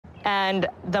And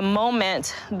the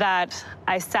moment that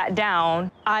I sat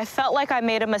down, I felt like I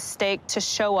made a mistake to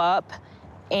show up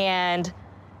and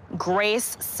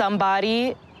grace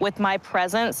somebody with my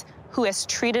presence who has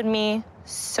treated me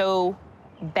so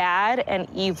bad and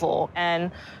evil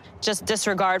and just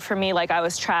disregard for me like I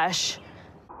was trash.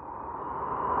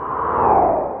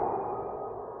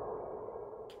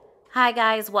 Hi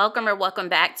guys, welcome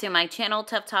back to my channel,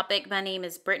 Tough Topic. My name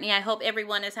is Brittany. I hope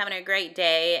everyone is having a great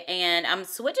day, and I'm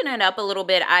switching it up a little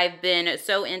bit. I've been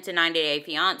so into 90 Day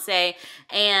Fiancé,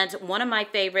 and one of my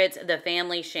favorites, The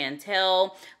Family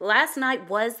Chantel. Last night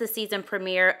was the season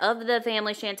premiere of The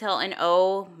Family Chantel, and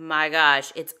oh my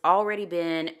gosh, it's already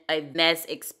been a mess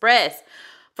express.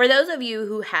 For those of you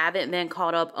who haven't been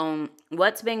caught up on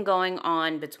what's been going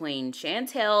on between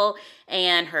Chantel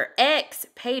and her ex,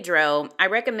 Pedro, I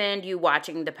recommend you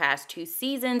watching the past 2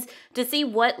 seasons to see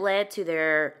what led to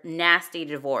their nasty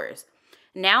divorce.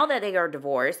 Now that they are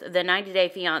divorced, the 90 Day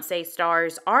Fiancé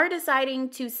stars are deciding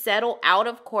to settle out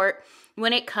of court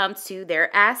when it comes to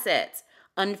their assets.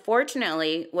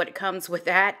 Unfortunately, what comes with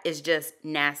that is just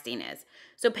nastiness.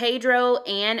 So Pedro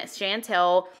and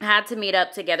Chantel had to meet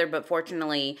up together, but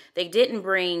fortunately, they didn't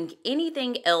bring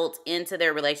anything else into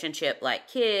their relationship like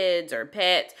kids or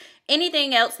pets,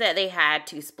 anything else that they had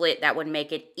to split that would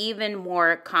make it even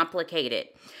more complicated.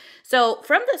 So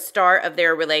from the start of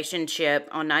their relationship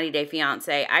on 90 Day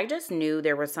Fiancé, I just knew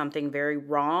there was something very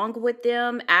wrong with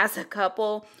them as a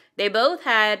couple. They both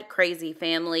had crazy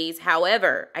families.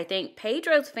 However, I think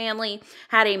Pedro's family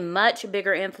had a much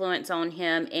bigger influence on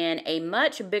him and a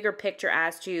much bigger picture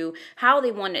as to how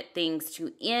they wanted things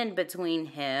to end between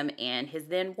him and his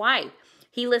then wife.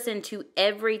 He listened to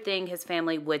everything his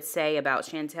family would say about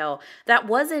Chantel that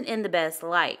wasn't in the best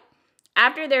light.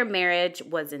 After their marriage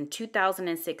was in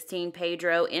 2016,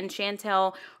 Pedro and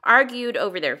Chantel argued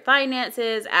over their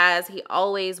finances as he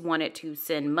always wanted to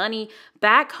send money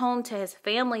back home to his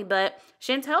family, but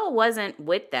Chantel wasn't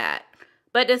with that.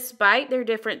 But despite their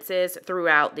differences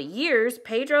throughout the years,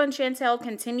 Pedro and Chantel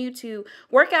continued to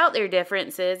work out their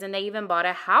differences, and they even bought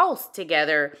a house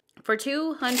together for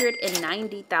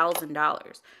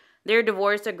 $290,000. Their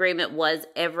divorce agreement was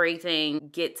everything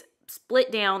gets split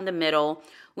down the middle,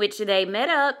 which they met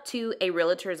up to a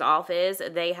realtor's office.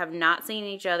 They have not seen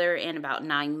each other in about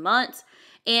 9 months.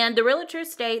 And the realtor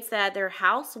states that their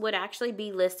house would actually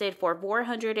be listed for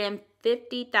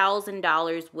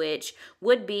 $450,000, which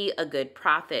would be a good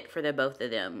profit for the both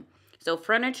of them. So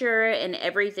furniture and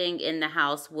everything in the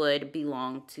house would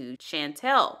belong to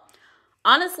Chantel.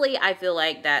 Honestly, I feel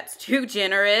like that's too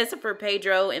generous for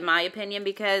Pedro, in my opinion,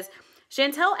 because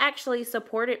Chantel actually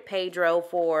supported Pedro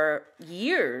for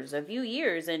years, a few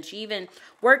years, and she even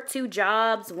worked 2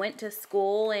 jobs, went to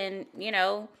school, and,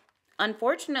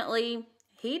 unfortunately,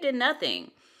 he did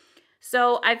nothing.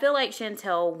 So I feel like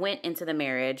Chantel went into the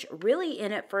marriage really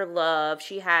in it for love.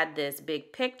 She had this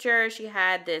big picture. She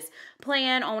had this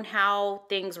plan on how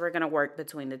things were going to work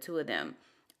between the two of them.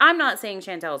 I'm not saying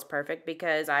Chantel is perfect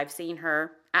because I've seen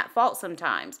her at fault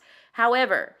sometimes.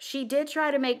 However, she did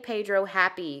try to make Pedro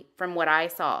happy from what I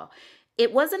saw.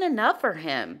 It wasn't enough for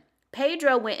him.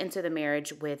 Pedro went into the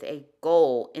marriage with a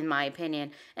goal, in my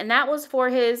opinion, and that was for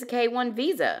his K-1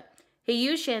 visa. He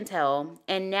used Chantel,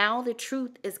 and now the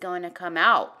truth is going to come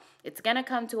out. It's going to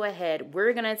come to a head.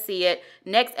 We're going to see it.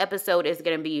 Next episode is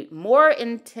going to be more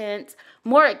intense,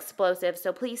 more explosive,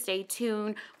 so please stay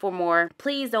tuned for more.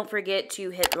 Please don't forget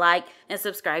to hit like and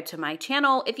subscribe to my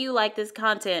channel if you like this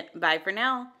content. Bye for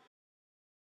now.